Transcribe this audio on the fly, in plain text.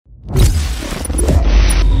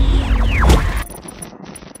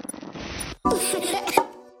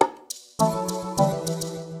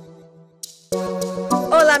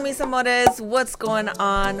mis amores, what's going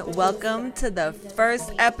on? Welcome to the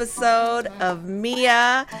first episode of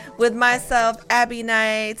Mia with myself, Abby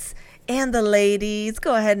Knights, and the ladies.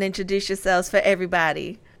 Go ahead and introduce yourselves for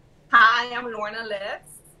everybody. Hi, I'm Lorna Lips.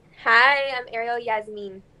 Hi, I'm Ariel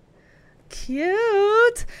Yasmin.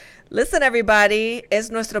 Cute. Listen, everybody, es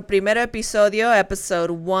nuestro primer episodio,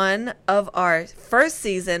 episode 1 of our first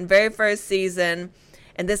season, very first season.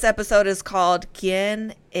 And this episode is called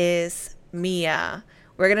 ¿Quién es Mia?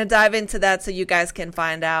 We're going to dive into that so you guys can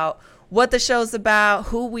find out what the show's about,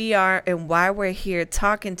 who we are, and why we're here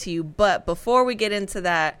talking to you. But before we get into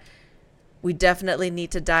that, we definitely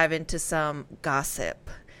need to dive into some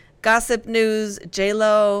gossip. Gossip news.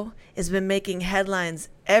 J-Lo has been making headlines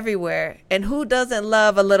everywhere. And who doesn't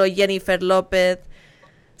love a little Jennifer Lopez?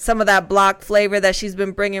 Some of that block flavor that she's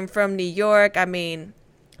been bringing from New York. I mean,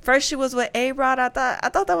 first she was with A-Rod. I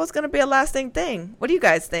thought that was going to be a lasting thing. What do you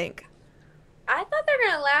guys think? I thought they're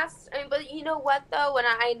going to last. I mean, but you know what, though? What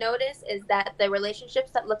I notice is that the relationships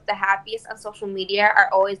that look the happiest on social media are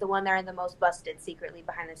always the one that are the most busted secretly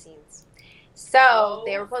behind the scenes. So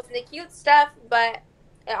they were posting the cute stuff, but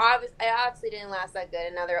it obviously didn't last that good.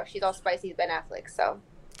 And now she's all spicy with Ben Affleck. So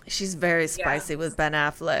she's very spicy with Ben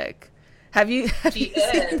Affleck. Have you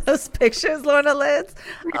seen those pictures, Lorna Lids?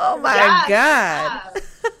 Oh my God.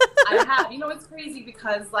 I have. You know, it's crazy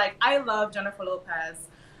because I love Jennifer Lopez.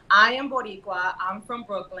 I am Boricua. I'm from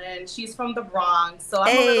Brooklyn. She's from the Bronx. So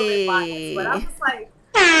I'm a little bit biased. But I'm just like,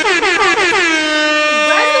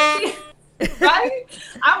 when is she, right?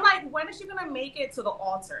 I'm like, when is she going to make it to the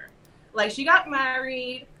altar? Like, she got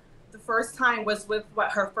married. The first time was with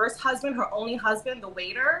her first husband, her only husband, the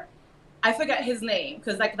waiter. I forget his name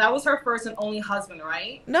because that was her first and only husband,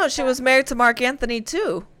 right? No, she was married to Mark Anthony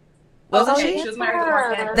too. Wasn't she? She was married to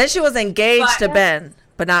Mark Anthony. Then she was engaged to Ben,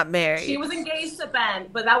 but not married. She was engaged to Ben,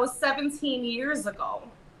 but that was 17 years ago.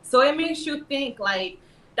 So it makes you think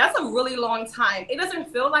that's a really long time. It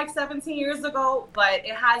doesn't feel like 17 years ago, but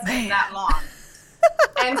it has been that long.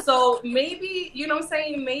 And so maybe, you know what I'm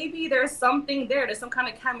saying, maybe there's something there. There's some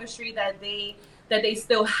kind of chemistry that they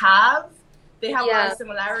still have. They have a lot of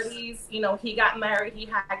similarities. You know, he got married, he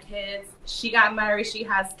had kids. She got married, she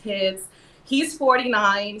has kids. He's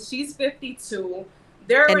 49, she's 52.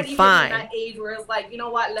 They're already in that age where it's like, you know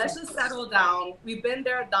what, let's just settle down. We've been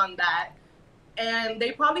there, done that. And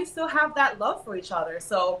they probably still have that love for each other.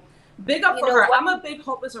 So big up for her. I'm a big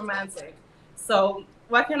hopeless romantic. So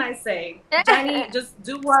what can I say? Jenny, just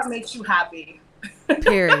do what makes you happy.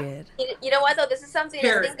 Period. You know what, though? This is something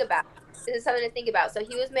to think about. So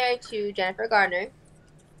he was married to Jennifer Garner.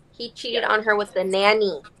 He cheated on her with the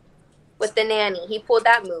nanny. He pulled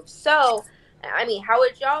that move. So, I mean, how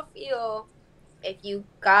would y'all feel if you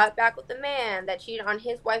got back with the man that cheated on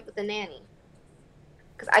his wife with the nanny?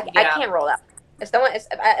 Because I can't roll that.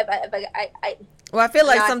 Well, I feel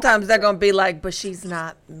like sometimes they're going to be like, but she's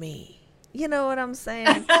not me. You know what I'm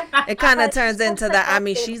saying? It kind of turns into that. I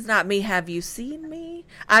mean, she's not me. Have you seen me?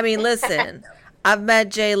 I mean, listen, I've met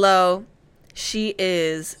J-Lo. She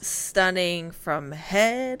is stunning from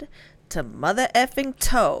head to mother effing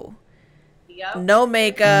toe. Yep. No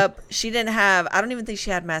makeup. I don't even think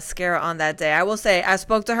she had mascara on that day. I will say, I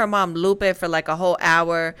spoke to her mom, Lupe, for like a whole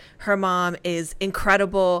hour. Her mom is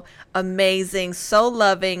incredible, amazing, so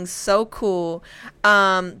loving, so cool.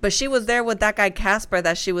 But she was there with that guy, Casper,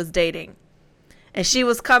 that she was dating. And she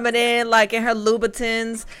was coming in like in her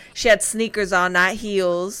Louboutins. She had sneakers on, not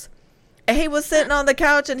heels. And he was sitting on the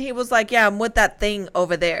couch and he was like, yeah, I'm with that thing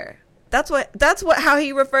over there. That's how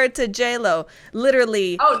he referred to J-Lo.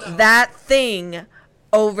 Literally, that thing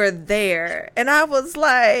over there. And I was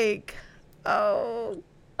like, okay.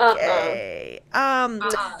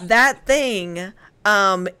 That thing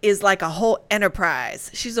is like a whole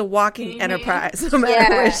enterprise. She's a walking enterprise no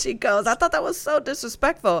matter where she goes. I thought that was so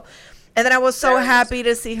disrespectful. And then I was so happy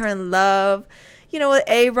to see her in love. You know, with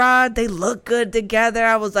A-Rod, they look good together.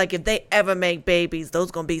 I was like, if they ever make babies,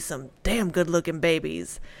 those going to be some damn good looking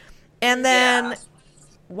babies. And then,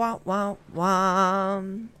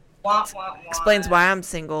 explains why I'm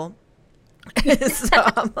single. So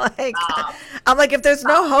I'm like, if there's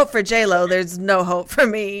no hope for J-Lo, there's no hope for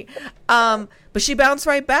me. But she bounced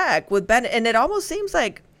right back with Ben, and it almost seems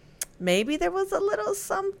like maybe there was a little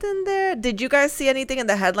something there. Did you guys see anything in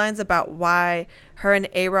the headlines about why her and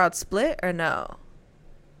A-Rod split or no?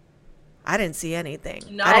 I didn't see anything.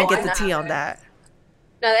 No, I didn't get the tea on that.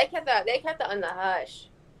 No, they kept that on the hush.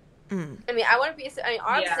 I mean, obviously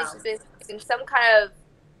she's been in some kind of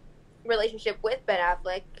relationship with Ben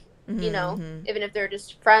Affleck, you know, even if they're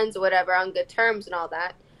just friends or whatever, on good terms and all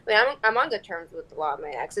that. I mean, I'm on good terms with a lot of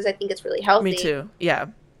my exes. I think it's really healthy. Me too. Yeah.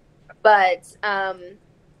 But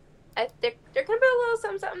there could be a little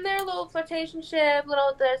something there, a little flirtationship,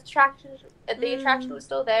 the attraction was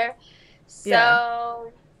still there. So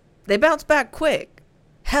yeah. They bounce back quick,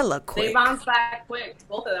 hella quick. They bounce back quick.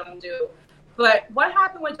 Both of them do. But what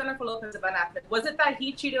happened with Jennifer Lopez and Ben Affleck? Was it that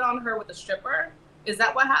he cheated on her with a stripper? Is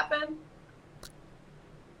that what happened?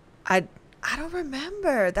 I don't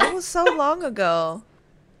remember. That was so long ago.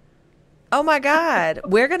 Oh my God,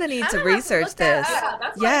 we're gonna need to research this. Yeah,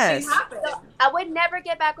 that's yes. So I would never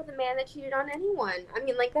get back with a man that cheated on anyone. I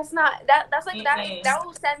mean, like that's not that. That's like that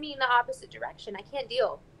will send me in the opposite direction. I can't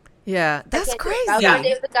deal. Yeah, that's crazy. Yeah.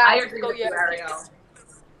 I agree with you, Ariel.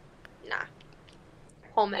 Nah,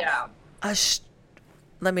 whole mess. Yeah.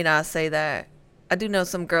 Let me not say that. I do know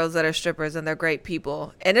some girls that are strippers and they're great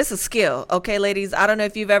people. And it's a skill. Okay, ladies, I don't know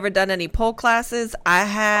if you've ever done any pole classes. I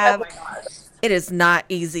have. Oh my God. It is not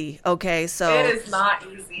easy. Okay, so. It is not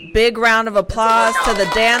easy. Big round of applause to the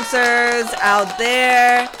dancers out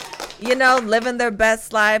there. You know, living their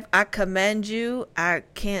best life. I commend you. I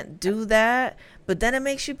can't do that. But then it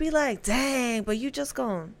makes you be like, dang, but you just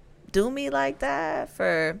gonna do me like that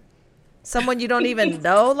for someone you don't even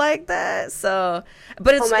know like that? So,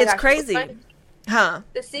 but it's crazy. Huh?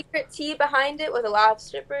 The secret tea behind it with a lot of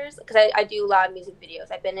strippers, because I do a lot of music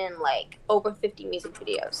videos. I've been in like over 50 music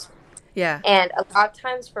videos. Yeah. And a lot of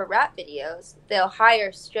times for rap videos, they'll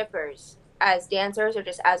hire strippers as dancers or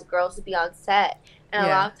just as girls to be on set. And a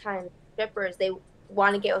lot of times strippers, they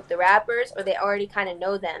want to get with the rappers or they already kind of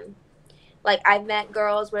know them. Like I've met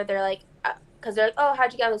girls where they're like, because they're like, oh,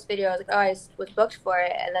 how'd you get on this video? I was like, oh, I was booked for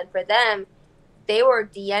it. And then for them, they were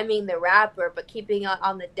DMing the rapper but keeping it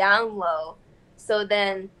on the down low. So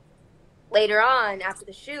then later on, after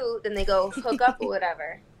the shoot, then they go hook up or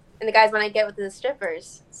whatever. And the guys want to get with the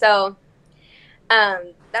strippers. So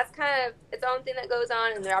that's kind of its own thing that goes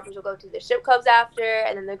on. And the rappers will go to the strip clubs after.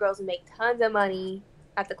 And then the girls will make tons of money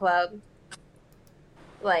at the club.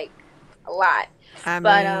 Like, a lot.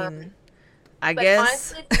 I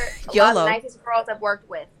guess honestly, a lot of the nicest girls I've worked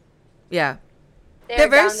with. Yeah. They're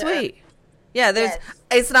very sweet. Yeah,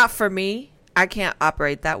 it's not for me. I can't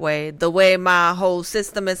operate that way. The way my whole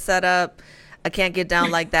system is set up, I can't get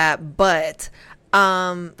down like that. But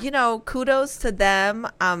you know, kudos to them.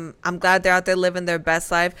 I'm glad they're out there living their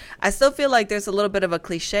best life. I still feel like there's a little bit of a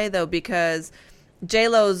cliche though, because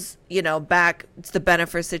J-Lo's, you know, back to the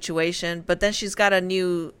Bennifer situation, but then she's got a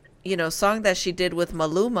new, you know, song that she did with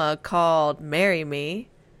Maluma called Marry Me.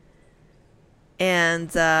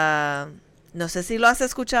 And no sé si lo has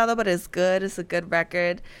escuchado, but it's good. It's a good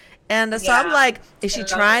record. And so I'm like, is she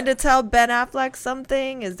trying to tell Ben Affleck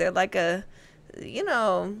something? Is there like a, you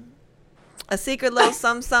know, a secret little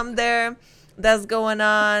some there that's going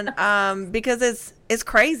on? Because it's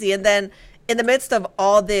crazy. And then in the midst of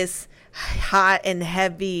all this hot and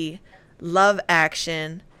heavy love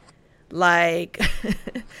action, like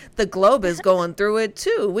the globe is going through it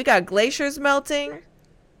too. We got glaciers melting.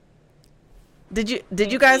 Did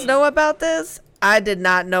you guys know about this? I did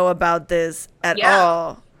not know about this at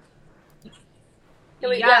all.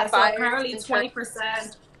 Yeah, so apparently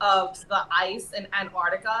 20% of the ice in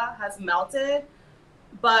Antarctica has melted.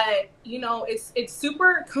 But, you know, it's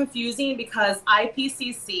super confusing because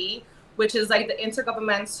IPCC, which is like the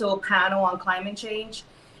Intergovernmental Panel on Climate Change,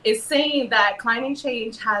 is saying that climate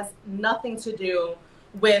change has nothing to do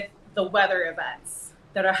with the weather events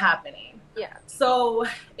that are happening. Yeah. So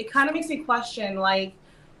it kind of makes me question, like,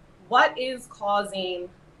 what is causing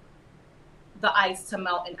the ice to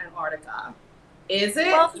melt in Antarctica? Is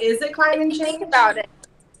it climate change? Think about it.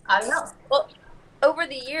 I don't know. Well, over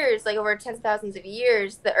the years, like over tens of thousands of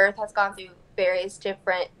years, the Earth has gone through various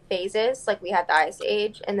different phases. Like we had the Ice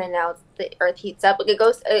Age, and then now the Earth heats up. Like it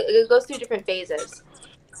goes through different phases.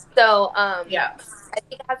 So I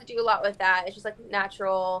think it has to do a lot with that. It's just like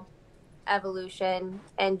natural evolution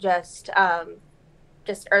and just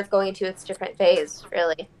Earth going into its different phase,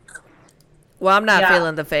 really. Well, I'm not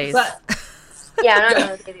feeling the phase. Yeah, I'm not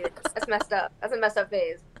feeling the phase. That's messed up. That's a messed up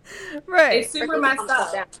phase. Right. It's super messed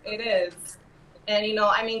up. It is. And, you know,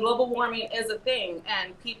 I mean, global warming is a thing,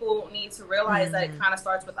 and people need to realize that it kind of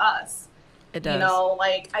starts with us. It does. You know,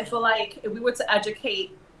 like, I feel like if we were to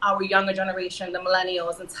educate our younger generation, the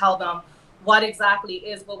millennials, and tell them what exactly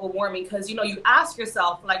is global warming, because, you know, you ask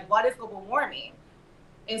yourself, like, what is global warming?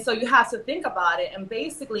 And so you have to think about it. And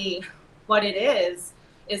basically what it is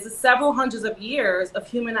the several hundreds of years of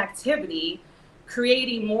human activity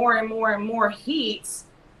creating more and more and more heat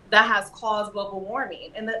that has caused global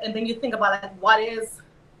warming. And then you think about, like, what is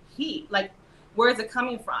heat? Like, where is it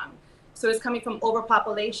coming from? So it's coming from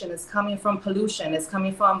overpopulation. It's coming from pollution. It's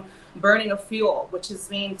coming from burning of fuel, which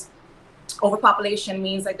means overpopulation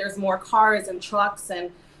means like there's more cars and trucks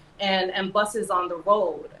and and buses on the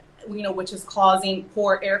road, you know, which is causing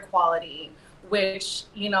poor air quality, which,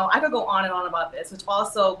 you know, I could go on and on about this, which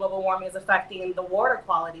also global warming is affecting the water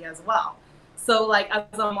quality as well. So like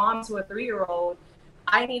as a mom to a 3-year-old,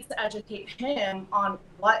 I need to educate him on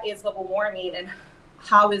what is global warming and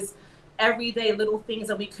how is everyday little things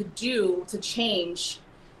that we could do to change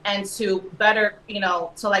and to better, you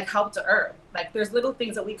know, to like help the earth. Like there's little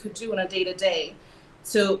things that we could do in a day to day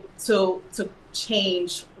to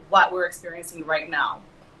change what we're experiencing right now.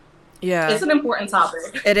 Yeah. It's an important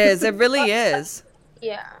topic. It is. It really is.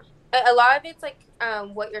 Yeah. A lot of it's like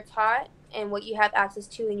what you're taught and what you have access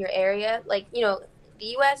to in your area. Like, you know, the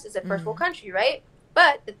U.S. is a first world country, right?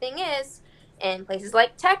 But the thing is, in places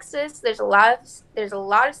like Texas, there's a lot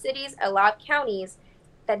of cities, a lot of counties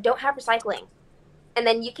that don't have recycling. And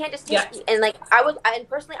then you can't just take and like I would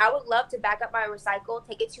love to back up my recycle,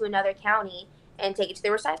 take it to another county and take it to the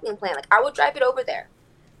recycling plant. Like I would drive it over there.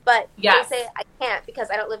 But they say I can't because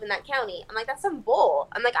I don't live in that county. I'm like, that's some bull.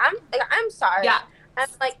 I'm sorry. Yeah. I'm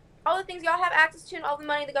like, all the things y'all have access to and all the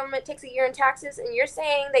money the government takes a year in taxes, and you're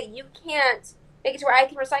saying that you can't make it to where I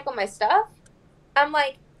can recycle my stuff? I'm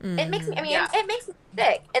like, it makes me it makes me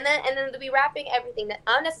sick. And then they'll be wrapping everything that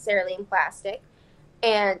unnecessarily in plastic.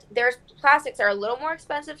 And there's plastics that are a little more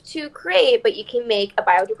expensive to create, but you can make a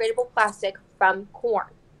biodegradable plastic from corn.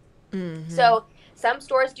 Mm-hmm. So some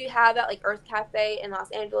stores do have that, like Earth Cafe in Los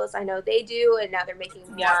Angeles. I know they do, and now they're making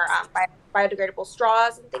more biodegradable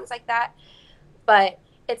straws and things like that. But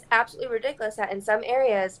it's absolutely ridiculous that in some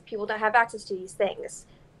areas people don't have access to these things.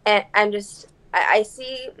 And I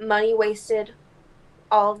see money wasted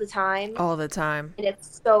all the time. All the time. And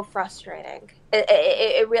it's so frustrating.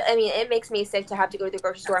 It really, I mean, it makes me sick to have to go to the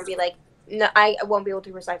grocery store and be like, no, I won't be able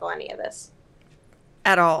to recycle any of this.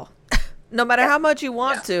 At all. No matter how much you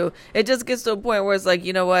want to. It just gets to a point where it's like,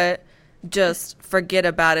 you know what? Just forget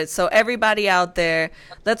about it. So everybody out there,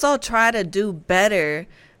 let's all try to do better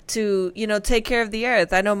to, you know, take care of the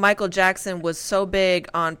earth. I know Michael Jackson was so big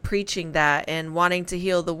on preaching that and wanting to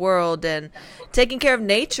heal the world and taking care of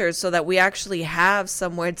nature so that we actually have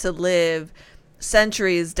somewhere to live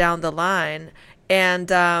centuries down the line. And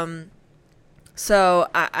so,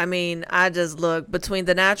 I mean, I just look between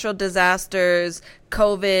the natural disasters,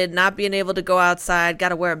 COVID, not being able to go outside, got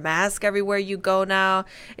to wear a mask everywhere you go now.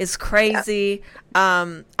 It's crazy.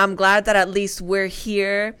 I'm glad that at least we're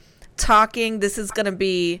here talking. This is going to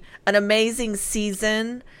be an amazing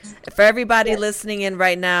season. For everybody listening in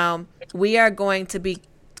right now, we are going to be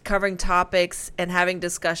covering topics and having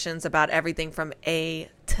discussions about everything from A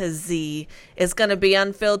to Z. It's going to be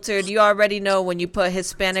unfiltered. You already know when you put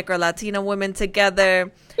Hispanic or Latino women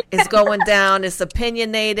together, it's going down. It's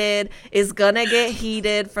opinionated. It's going to get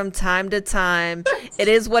heated from time to time. It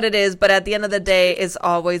is what it is. But at the end of the day, it's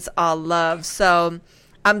always all love. So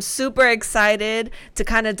I'm super excited to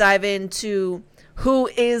kind of dive into who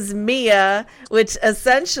is Mia, which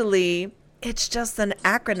essentially it's just an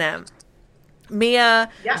acronym. Mia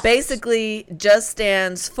basically just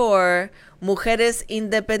stands for Mujeres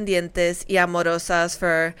Independientes y Amorosas,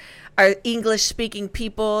 for our English-speaking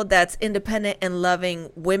people. That's independent and loving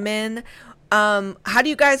women. How do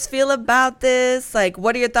you guys feel about this? Like,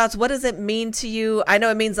 what are your thoughts? What does it mean to you? I know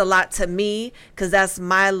it means a lot to me because that's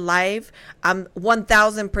my life. I'm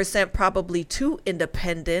 1000% probably too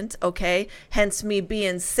independent, okay? Hence me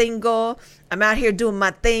being single. I'm out here doing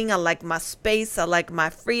my thing. I like my space. I like my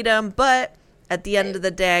freedom. But at the end of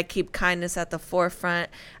the day, I keep kindness at the forefront.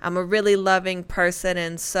 I'm a really loving person,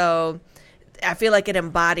 and so I feel like it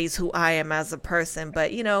embodies who I am as a person.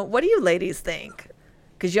 But, you know, what do you ladies think?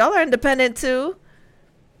 Because y'all are independent, too.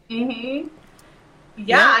 Mm-hmm.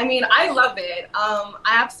 Yeah, I mean, I love it. I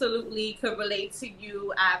absolutely could relate to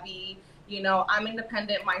you, Abby. You know, I'm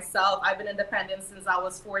independent myself. I've been independent since I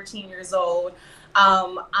was 14 years old.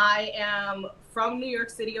 I am from New York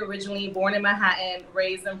City originally, born in Manhattan,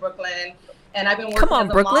 raised in Brooklyn. And I've been working as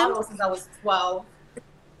a model since I was 12,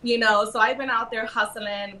 you know, so I've been out there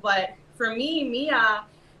hustling. But for me, Mia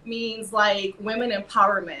means like women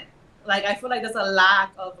empowerment. Like, I feel like there's a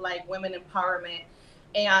lack of like women empowerment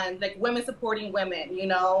and like women supporting women, you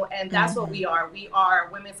know, and that's what we are. We are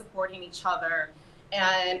women supporting each other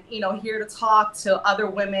and, you know, here to talk to other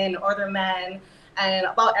women, other men, and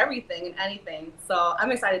about everything and anything. So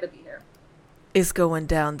I'm excited to be here. It's going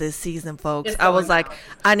down this season, folks. I was like,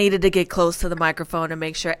 I needed to get close to the microphone and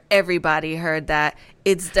make sure everybody heard that.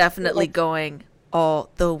 It's definitely going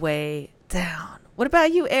all the way down. What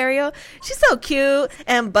about you, Ariel? She's so cute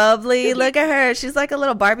and bubbly. Look at her. She's like a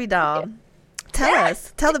little Barbie doll. Tell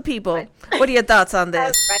us. Tell the people. What are your thoughts on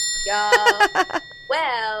this? Right, y'all.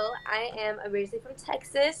 Well, I am originally from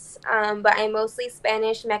Texas, but I'm mostly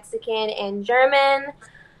Spanish, Mexican, and German.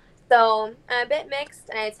 So I'm a bit mixed,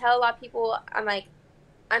 and I tell a lot of people, I'm like,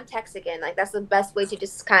 I'm Texican. Like, that's the best way to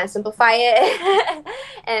just kind of simplify it.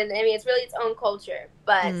 And I mean, it's really its own culture.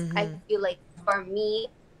 But I feel like for me,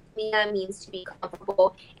 Mia means to be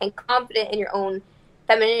comfortable and confident in your own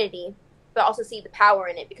femininity, but also see the power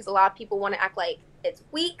in it, because a lot of people want to act like it's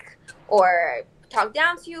weak or talk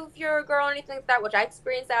down to you if you're a girl or anything like that, which I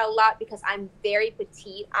experience that a lot because I'm very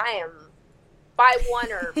petite. I am 5'1"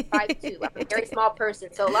 or 5'2". I'm a very small person,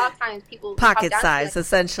 so a lot of times people pocket size,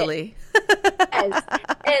 essentially. Yes.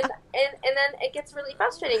 And then it gets really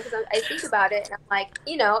frustrating because I think about it and I'm like,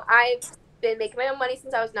 you know, I've been making my own money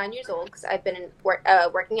since I was 9 years old because I've been a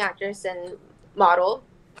working actress and model,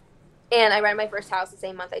 and I rented my first house the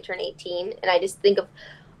same month I turned 18, and I just think of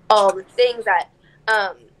all the things that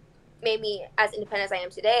made me as independent as I am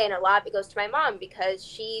today, and a lot of it goes to my mom because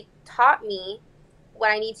she taught me what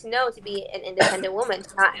I need to know to be an independent woman,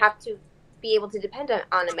 to not have to be able to depend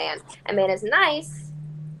on a man. A man is nice,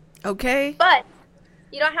 okay, but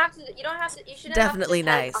you don't have to. You shouldn't definitely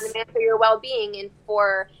have to depend nice on a man for your well-being and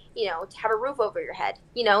for, you know, to have a roof over your head.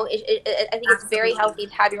 You know, I think it's very healthy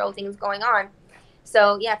to have your own things going on.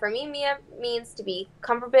 So yeah, for me, Mia means to be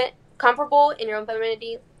comfortable in your own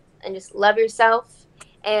femininity and just love yourself,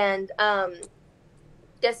 and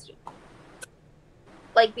just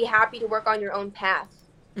like be happy to work on your own path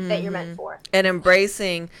that you're meant for, and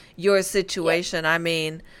embracing your situation. Yes. I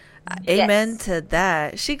mean, amen to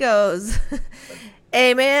that. She goes,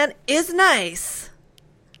 amen is nice,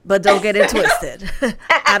 but don't get it twisted.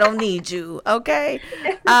 I don't need you. Okay.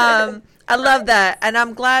 I love that. And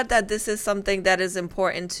I'm glad that this is something that is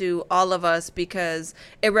important to all of us because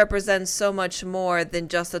it represents so much more than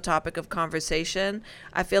just a topic of conversation.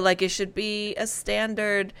 I feel like it should be a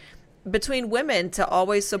standard between women to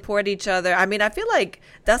always support each other. I mean, I feel like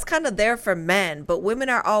that's kind of there for men, but women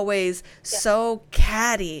are always so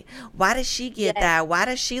catty. Why does she get that? Why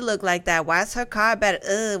does she look like that? Why is her car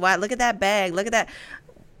better? Why? Look at that bag. Look at that.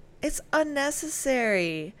 It's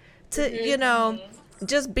unnecessary to, you know,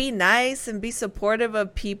 just be nice and be supportive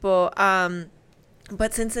of people.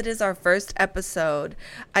 But since it is our first episode,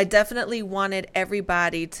 I definitely wanted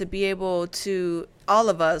everybody to be able to, all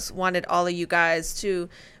of us wanted all of you guys to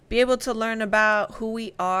be able to learn about who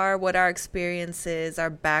we are, what our experience is, our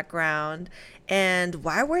background, and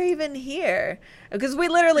why we're even here. Because we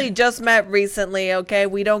literally just met recently, okay?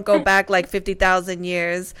 We don't go back like 50,000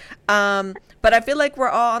 years. But I feel like we're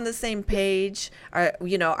all on the same page.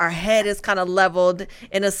 Our head is kind of leveled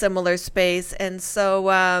in a similar space. And so,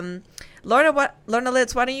 Lorna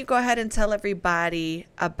Litz, why don't you go ahead and tell everybody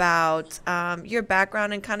about your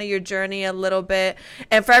background and kind of your journey a little bit.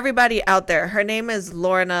 And for everybody out there, her name is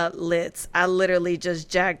Lorna Litz. I literally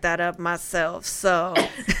just jacked that up myself. So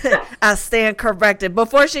I stand corrected.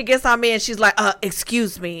 Before she gets on me and she's like,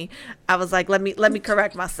 excuse me, I was like, let me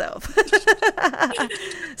correct myself.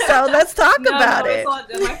 So let's talk about it. It's all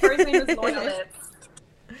good. My first name is Lorna Litz.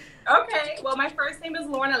 Okay, well, my first name is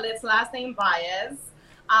Lorna Litz, last name Baez.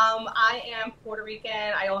 I am Puerto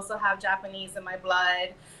Rican. I also have Japanese in my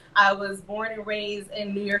blood. I was born and raised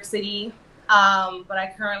in New York City, but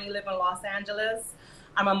I currently live in Los Angeles.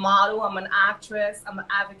 I'm a model. I'm an actress. I'm an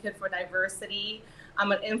advocate for diversity.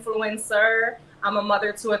 I'm an influencer. I'm a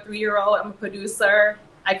mother to a 3-year-old. I'm a producer.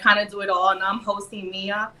 I kind of do it all, and I'm hosting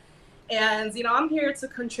Mia. And, you know, I'm here to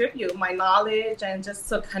contribute my knowledge and just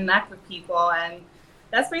to connect with people. And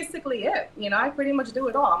that's basically it. You know, I pretty much do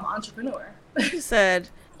it all. I'm an entrepreneur. You said,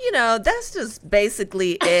 you know, that's just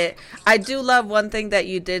basically it. I do love one thing that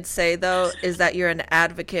you did say, though, is that you're an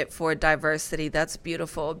advocate for diversity. That's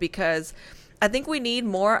beautiful, because I think we need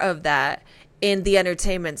more of that in the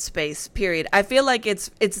entertainment space, period. I feel like it's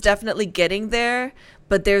definitely getting there,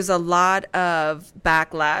 but there's a lot of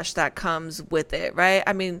backlash that comes with it, right?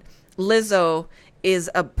 I mean, Lizzo is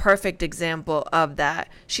a perfect example of that.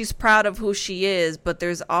 She's proud of who she is, but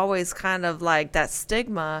there's always kind of like that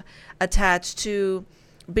stigma attached to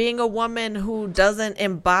being a woman who doesn't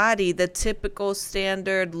embody the typical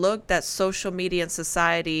standard look that social media and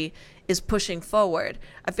society is pushing forward.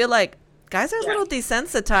 I feel like guys are a little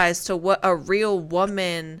desensitized to what a real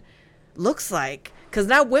woman looks like. Because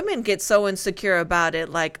now women get so insecure about it,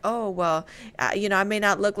 like, oh, well, you know, I may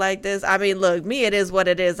not look like this. I mean, look, me, it is what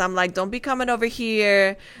it is. I'm like, don't be coming over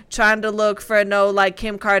here trying to look for no, like,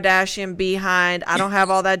 Kim Kardashian behind. I don't have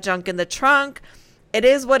all that junk in the trunk. It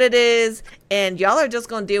is what it is. And y'all are just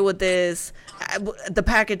going to deal with this, the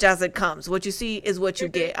package as it comes. What you see is what you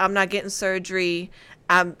get. I'm not getting surgery.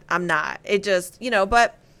 I'm not. It just, you know,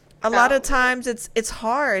 but a lot of times it's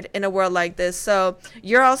hard in a world like this. So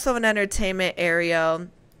you're also in entertainment area.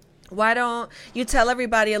 Why don't you tell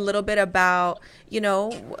everybody a little bit about,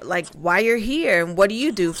 like why you're here and what do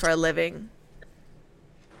you do for a living?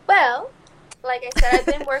 Well, like I said, I've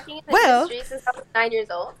been working in the industry since I was 9 years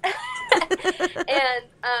old. And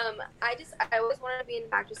I always wanted to be an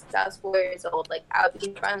actress since I was 4 years old. Like, I would be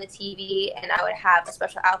in front of the TV and I would have a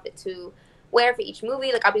special outfit to wear for each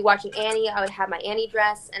movie. Like, I'd be watching Annie, I would have my Annie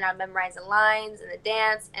dress, and I'd memorize the lines and the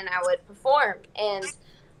dance, and I would perform. And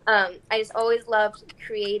I just always loved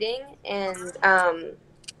creating and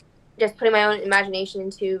just putting my own imagination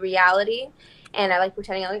into reality. And I like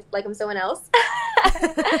pretending like I'm someone else.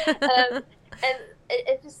 And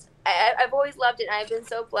it just, I've always loved it. And I've been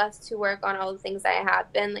so blessed to work on all the things that I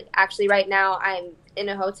have been. Like, actually, right now, I'm in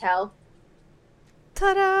a hotel.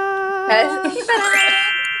 Ta-da!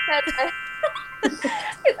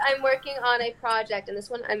 Because I'm working on a project, and this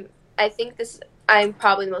one, I'm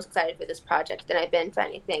probably the most excited for this project than I've been for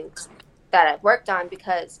anything that I've worked on,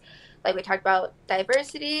 because like we talked about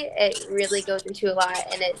diversity, it really goes into a lot,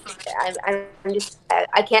 and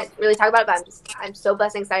I can't really talk about it, but I'm so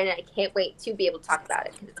blessed and excited, and I can't wait to be able to talk about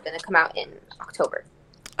it because it's going to come out in October.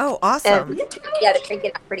 Oh, awesome. And, yeah, they're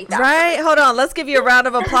cranking out pretty fast. Right, hold on, let's give you a round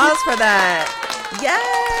of applause for that.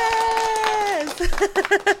 Yes.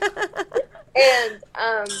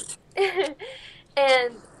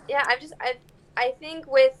 And yeah, I think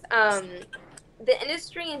with the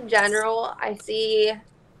industry in general, I see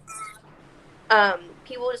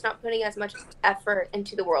people just not putting as much effort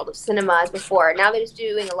into the world of cinema as before. Now they're just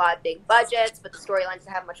doing a lot of big budgets, but the storylines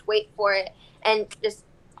don't have much weight for it, and just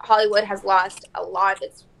Hollywood has lost a lot of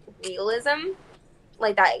its realism,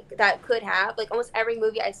 like that could have. Like, almost every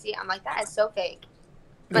movie I see, I'm like, that is so fake.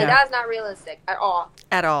 Like, that is not realistic at all.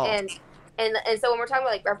 At all. And so when we're talking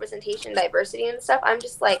about like representation, diversity, and stuff, I'm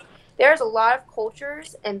just like, there's a lot of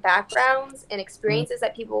cultures and backgrounds and experiences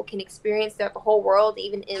that people can experience throughout the whole world,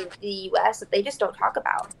 even in the U.S., that they just don't talk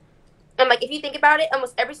about. And like, if you think about it,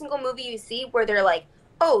 almost every single movie you see where they're like,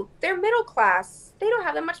 oh, they're middle class, they don't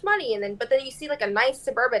have that much money, but then you see like a nice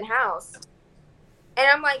suburban house, and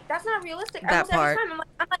I'm like, that's not realistic. That part. Every time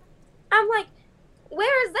I'm like,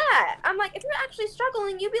 where is that? I'm like, if you're actually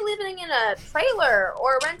struggling, you'd be living in a trailer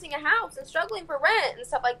or renting a house and struggling for rent and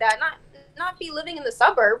stuff like that. Not be living in the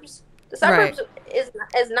suburbs. The suburbs is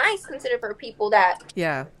nice considered for people that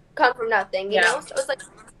come from nothing, you know? So it's like,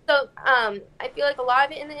 I feel like a lot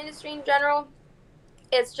of it in the industry in general,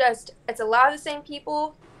 it's a lot of the same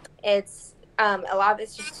people. It's a lot of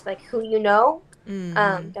it's just like who you know.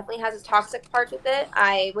 Definitely has its toxic parts with it.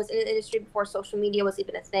 I was in the industry before social media was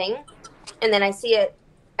even a thing. And then I see it,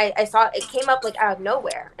 I saw it came up like out of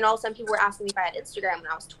nowhere. And all of a sudden people were asking me if I had Instagram when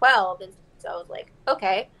I was 12. And so I was like,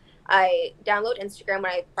 okay. I downloaded Instagram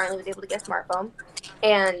when I finally was able to get a smartphone.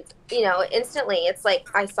 And, instantly it's like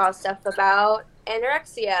I saw stuff about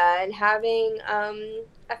anorexia and having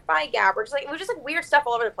a thigh gap, or just like, it was just like weird stuff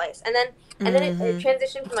all over the place. And then it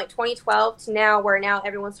transitioned from like 2012 to now, where now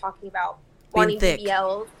everyone's talking about wanting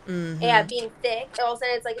BBLs. Yeah, being thick. And all of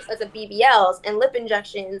a sudden it's a BBLs and lip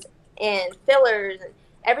injections and fillers and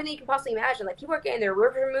everything you can possibly imagine. Like, people are getting their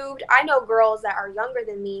ribs removed. I know girls that are younger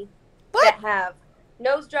than me that have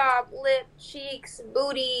nose job, lip, cheeks,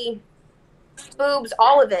 booty, boobs,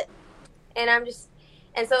 all of it. And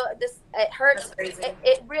so it hurts.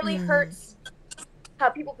 It really hurts how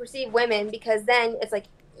people perceive women, because then it's like,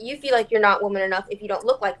 you feel like you're not woman enough if you don't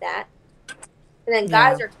look like that. And then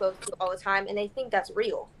guys are exposed to it all the time, and they think that's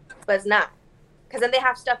real, but it's not. Because then they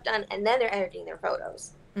have stuff done, and then they're editing their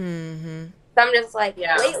photos. So I'm just like,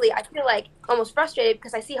 lately, I feel like almost frustrated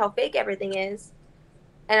because I see how fake everything is.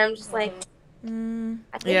 And I'm just like,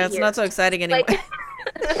 it's not so exciting anymore. Like,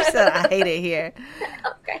 she said, I hate it here.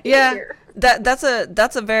 Okay, that's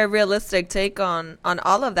a very realistic take on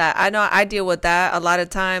all of that. I know I deal with that a lot of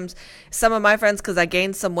times. Some of my friends, because I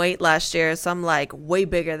gained some weight last year, so I'm like way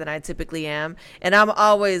bigger than I typically am, and I'm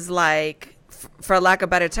always like, for lack of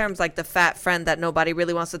better terms, like the fat friend that nobody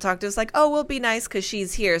really wants to talk to. It's like, oh, we'll be nice because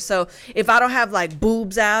she's here. So if I don't have like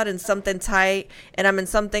boobs out and something tight, and I'm in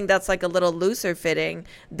something that's like a little looser fitting,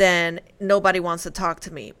 then nobody wants to talk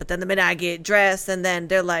to me. But then the minute I get dressed, and then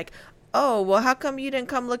they're like, oh, well, how come you didn't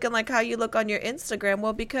come looking like how you look on your Instagram?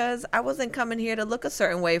 Well, because I wasn't coming here to look a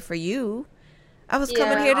certain way for you. I was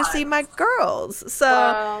coming here to see my girls.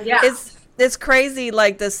 So it's crazy,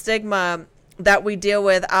 like the stigma that we deal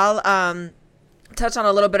with. touch on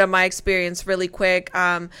a little bit of my experience really quick.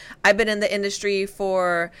 I've been in the industry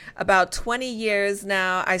for about 20 years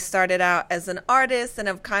now. I started out as an artist and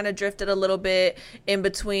have kind of drifted a little bit in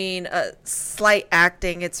between slight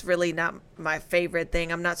acting. It's really not my favorite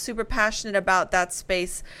thing. I'm not super passionate about that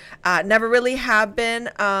space. Never really have been,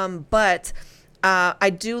 but I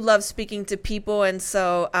do love speaking to people. And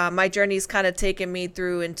so my journey's kind of taken me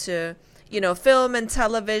through into film and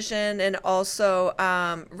television, and also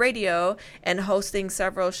radio, and hosting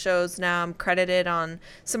several shows now. I'm credited on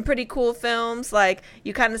some pretty cool films, like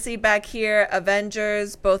you kind of see back here,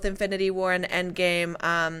 Avengers, both Infinity War and Endgame.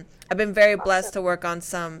 I've been very blessed to work on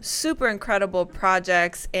some super incredible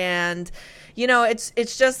projects, and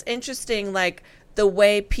it's just interesting, like the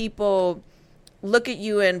way people look at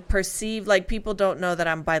you and perceive, like people don't know that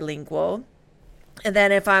I'm bilingual. And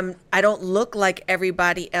then if I don't look like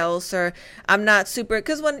everybody else, or I'm not super,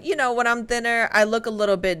 because when I'm thinner, I look a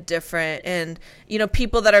little bit different. And,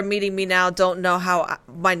 people that are meeting me now don't know how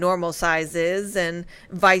my normal size is, and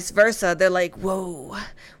vice versa. They're like, whoa,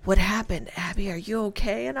 what happened? Abby, are you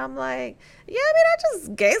okay? And I'm like, yeah, I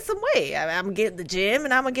just gained some weight. I'm getting the gym,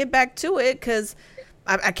 and I'm going to get back to it, because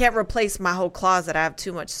I can't replace my whole closet. I have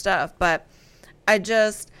too much stuff. But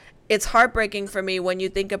it's heartbreaking for me when you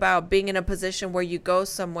think about being in a position where you go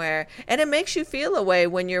somewhere and it makes you feel a way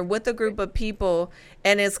when you're with a group of people,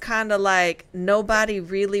 and it's kind of like nobody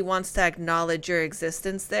really wants to acknowledge your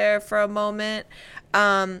existence there for a moment.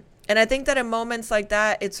 And I think that in moments like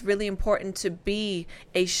that, it's really important to be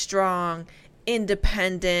a strong,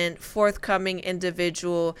 independent, forthcoming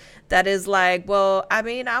individual that is like, well,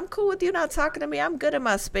 I'm cool with you not talking to me. I'm good in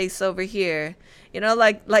my space over here.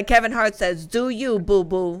 Like Kevin Hart says, do you, boo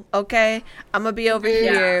boo. Okay. I'm gonna be over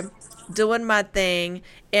here doing my thing.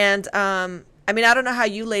 And, I don't know how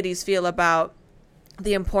you ladies feel about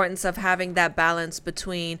the importance of having that balance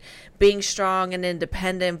between being strong and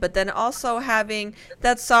independent, but then also having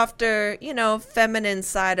that softer, feminine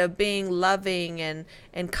side of being loving and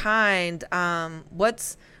kind.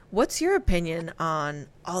 What's your opinion on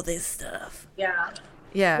all this stuff?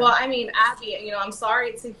 Yeah. Well, Abby, I'm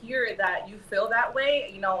sorry to hear that you feel that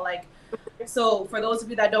way. So for those of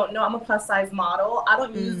you that don't know, I'm a plus size model. I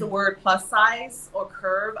don't use the word plus size or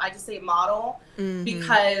curve. I just say model,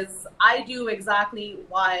 because I do exactly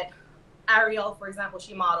what Ariel, for example,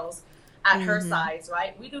 she models at her size,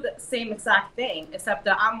 right? We do the same exact thing, except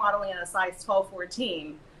that I'm modeling at a size 12,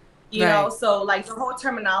 14, you know? So like the whole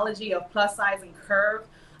terminology of plus size and curve,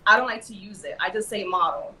 I don't like to use it. I just say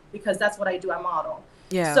model, because that's what I do. I model.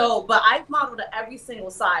 Yeah. So, but I've modeled at every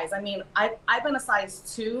single size. I've been a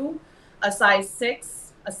size 2, a size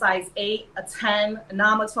 6, a size 8, a 10, and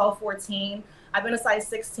now I'm a 12, 14. I've been a size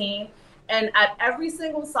 16. And at every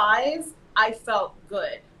single size, I felt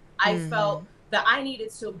good. I felt that I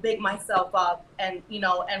needed to big myself up and,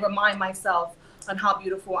 and remind myself on how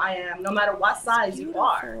beautiful I am, no matter what size you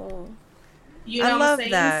are. You know what I'm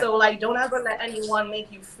saying? That. So, don't ever let anyone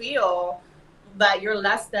make you feel that you're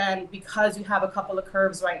less than because you have a couple of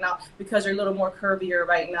curves right now, because you're a little more curvier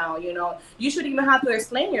right now. You should even have to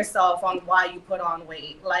explain yourself on why you put on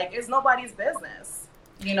weight. It's nobody's business,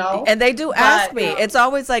 And they do ask me. It's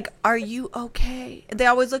always like, are you okay? And they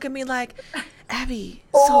always look at me like, Abby,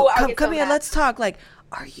 come here, let's talk. Like,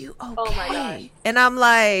 are you okay? Oh my gosh. And I'm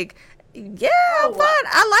like, yeah, I'm fine.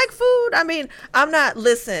 I like food.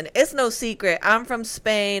 Listen, it's no secret. I'm from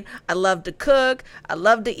Spain. I love to cook. I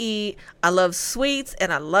love to eat. I love sweets,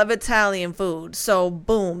 and I love Italian food. So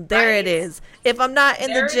boom, there it is. If I'm not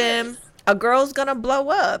in the gym, a girl's gonna blow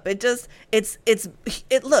up. Look,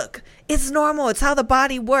 it's normal. It's how the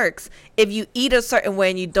body works. If you eat a certain way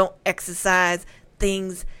and you don't exercise,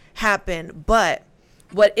 things happen. But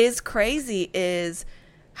what is crazy is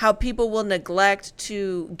how people will neglect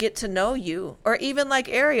to get to know you. Or even like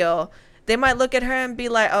Ariel, they might look at her and be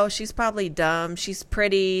like, oh, she's probably dumb. She's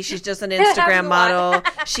pretty. She's just an Instagram model.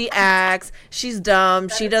 She acts. She's dumb.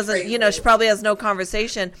 She doesn't, she probably has no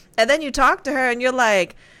conversation. And then you talk to her and you're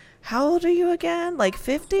like, how old are you again? Like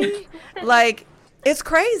 50? Like, it's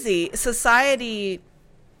crazy. Society,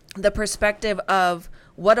 the perspective of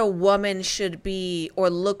what a woman should be or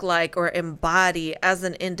look like or embody as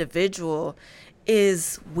an individual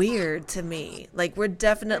is weird to me. Like, we're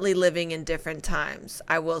definitely living in different times.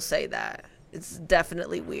 I will say that. It's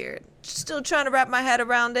definitely weird. Still trying to wrap my head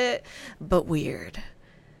around it, but weird.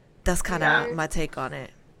 That's kind of my take on it.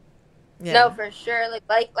 Yeah. No, for sure.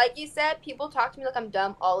 Like you said, people talk to me like I'm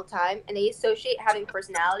dumb all the time, and they associate having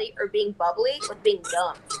personality or being bubbly with being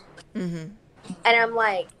dumb. And I'm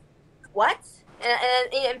like, what?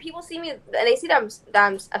 And people see me, and they see that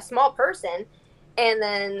I'm a small person, and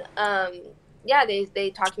then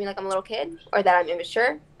they talk to me like I'm a little kid, or that I'm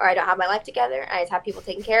immature, or I don't have my life together. I just have people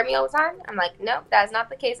taking care of me all the time. I'm like, no, that's not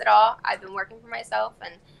the case at all. I've been working for myself,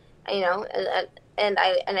 and and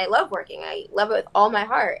I love working. I love it with all my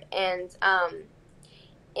heart. And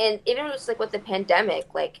even just like with the pandemic,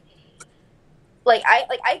 I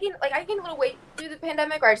gained a little weight through the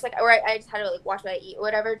pandemic, or I just had to like watch what I eat or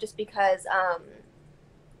whatever, just because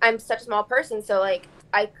I'm such a small person, so like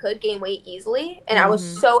I could gain weight easily, and I was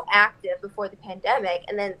so active before the pandemic,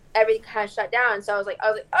 and then everything kind of shut down. So I was like,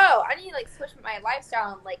 oh, I need to like switch my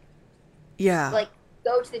lifestyle and like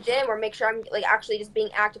go to the gym, or make sure I'm like actually just being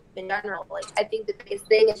active in general. Like I think the biggest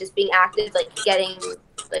thing is just being active, like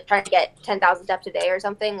trying to get 10,000 steps a day or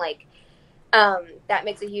something. Like that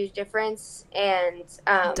makes a huge difference. And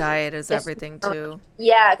diet is everything too.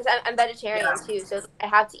 Yeah, because I'm vegetarian too, so I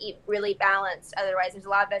have to eat really balanced. Otherwise, there's a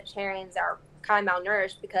lot of vegetarians that are kind of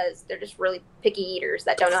malnourished because they're just really picky eaters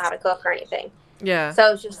that don't know how to cook or anything. Yeah.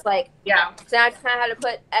 So it's just like, so I just kind of had to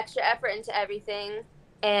put extra effort into everything.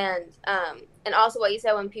 And also what you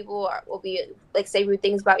said, when people will be like say rude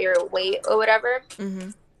things about your weight or whatever,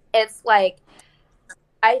 it's like,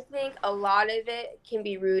 I think a lot of it can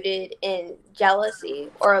be rooted in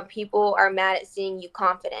jealousy, or people are mad at seeing you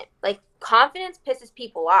confident. Like confidence pisses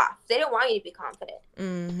people off. They don't want you to be confident.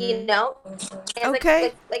 You know? And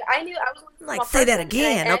okay. Like I knew I was like say that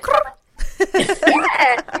again. Yeah.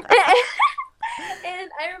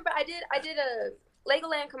 And I remember I did a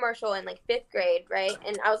Legoland commercial in like 5th grade, right?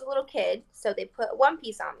 And I was a little kid, so they put One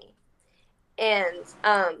Piece on me. And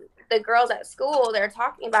the girls at school, they're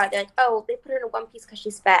talking about it. They're like, oh, they put her in a one piece because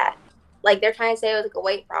she's fat. Like they're trying to say it was like a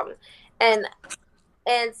weight problem. And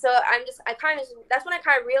so that's when I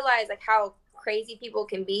kind of realized like how crazy people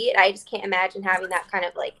can be. And I just can't imagine having that kind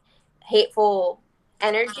of like hateful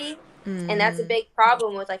energy. And that's a big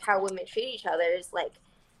problem with like how women treat each other. It's like,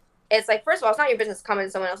 first of all, it's not your business coming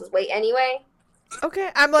to someone else's weight anyway. Okay,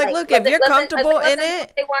 I'm like look, if you're comfortable in it,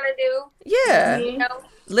 what they want to do. Yeah, you know?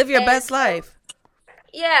 Live your best life.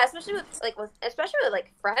 Yeah, especially with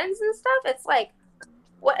friends and stuff. It's like,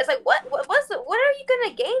 what are you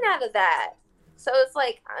gonna gain out of that? So it's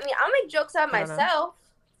like, I mean, I'll make jokes out of myself.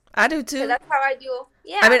 I do too. That's how I do.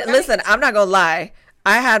 Yeah. I mean, listen, I'm not gonna lie.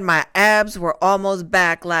 I had my abs were almost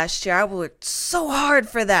back last year. I worked so hard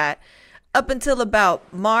for that up until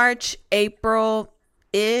about March, April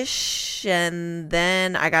ish, and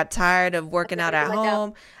then I got tired of working out at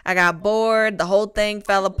home. I got bored. The whole thing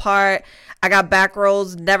fell apart. I got back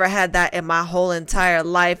rolls. Never had that in my whole entire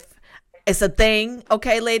life. It's a thing,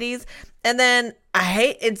 okay, ladies? And then I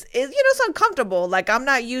hate it's it's uncomfortable. Like I'm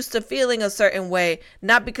not used to feeling a certain way,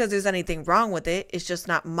 not because there's anything wrong with it. It's just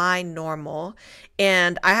not my normal.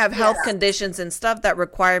 And I have health conditions and stuff that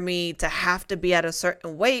require me to have to be at a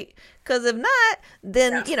certain weight, because if not,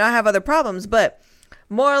 then I have other problems. But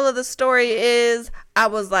moral of the story is, I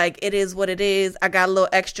was like, it is what it is. I got a little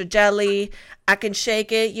extra jelly. I can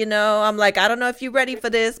shake it, I'm like, I don't know if you're ready for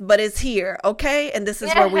this, but it's here, okay? And this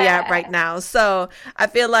is where we at right now. So I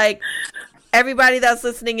feel like everybody that's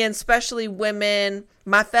listening in, especially women,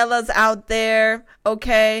 my fellas out there,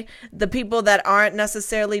 okay? The people that aren't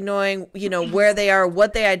necessarily knowing, where they are,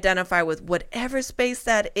 what they identify with, whatever space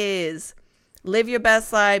that is. Live your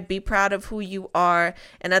best life. Be proud of who you are.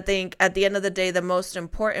 And I think at the end of the day, the most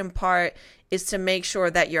important part is to make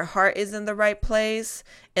sure that your heart is in the right place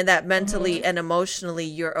and that mentally and emotionally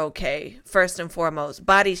you're okay. First and foremost,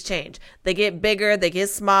 bodies change. They get bigger, they get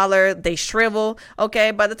smaller, they shrivel.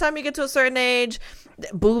 Okay, by the time you get to a certain age,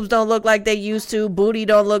 boobs don't look like they used to. Booty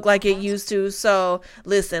don't look like it used to. So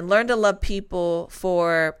listen, learn to love people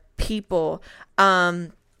for people.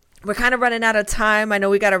 We're kind of running out of time. I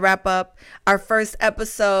know we got to wrap up our first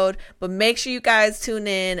episode, but make sure you guys tune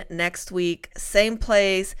in next week. Same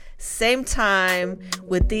place, same time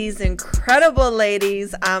with these incredible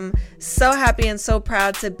ladies. I'm so happy and so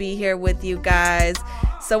proud to be here with you guys.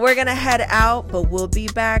 So we're going to head out, but we'll be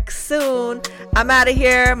back soon. I'm out of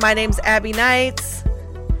here. My name's Abby Knights.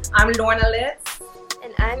 I'm Lorna Litz.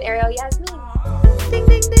 And I'm Ariel Yasmin. Ding,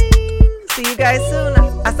 ding, ding. See you guys soon.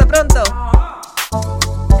 Hasta pronto.